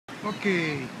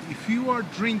Okay, if you are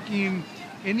drinking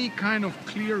any kind of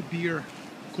clear beer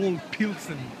called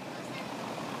Pilsen,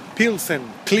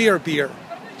 clear beer,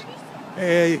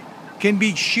 can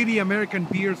be shitty American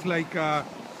beers like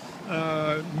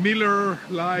Miller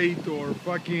Lite or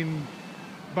fucking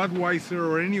Budweiser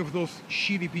or any of those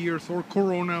shitty beers, or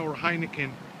Corona or Heineken.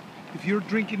 If you're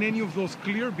drinking any of those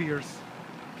clear beers,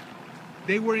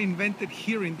 they were invented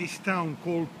here in this town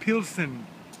called Plsen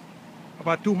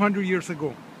about 200 years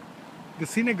ago. The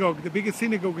synagogue, the biggest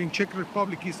synagogue in Czech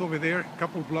Republic, is over there, a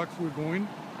couple blocks we're going,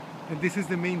 and this is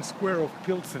the main square of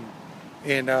Plsen.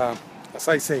 And as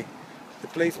I say, the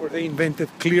place where they invented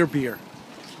clear beer.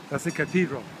 That's the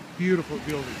cathedral. Beautiful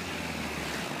building.